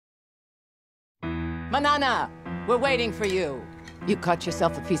Manana, we're waiting for you. You cut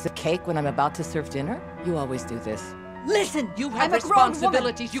yourself a piece of cake when I'm about to serve dinner? You always do this. Listen, You have I'm a grown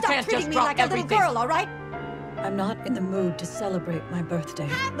responsibilities. woman. You Stop can't treating just me drop like everything. a little girl, all right? I'm not in the mood to celebrate my birthday.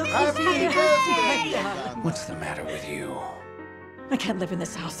 Happy birthday! What's the matter with you? I can't live in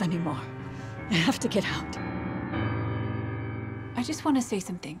this house anymore. I have to get out. I just want to say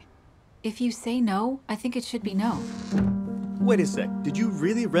something. If you say no, I think it should be no. Wait a sec, did you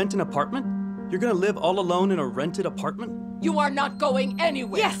really rent an apartment? You're gonna live all alone in a rented apartment? You are not going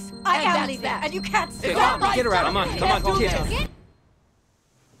anywhere. Yes, I And am that's leaving, that. and you can't It's stop all right, Get her out. sir. Come on, You come on, can't do get this.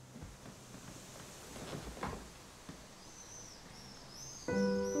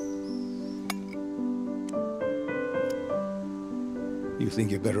 You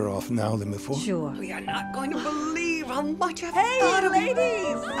think you're better off now than before? Sure. We are not going to believe how much I've Hey, thought of you.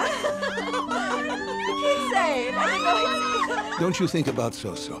 ladies! Keep saying, I didn't know Don't you think about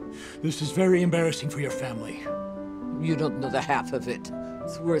So-So? This is very embarrassing for your family. You don't know the half of it.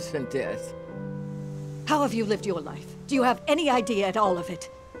 It's worse than death. How have you lived your life? Do you have any idea at all of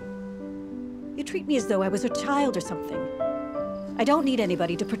it? You treat me as though I was a child or something. I don't need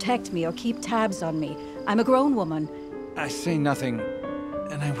anybody to protect me or keep tabs on me. I'm a grown woman. I say nothing,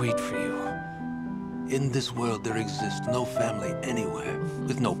 and I wait for you. In this world, there exists no family anywhere,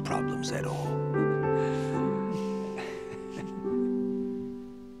 with no problems at all.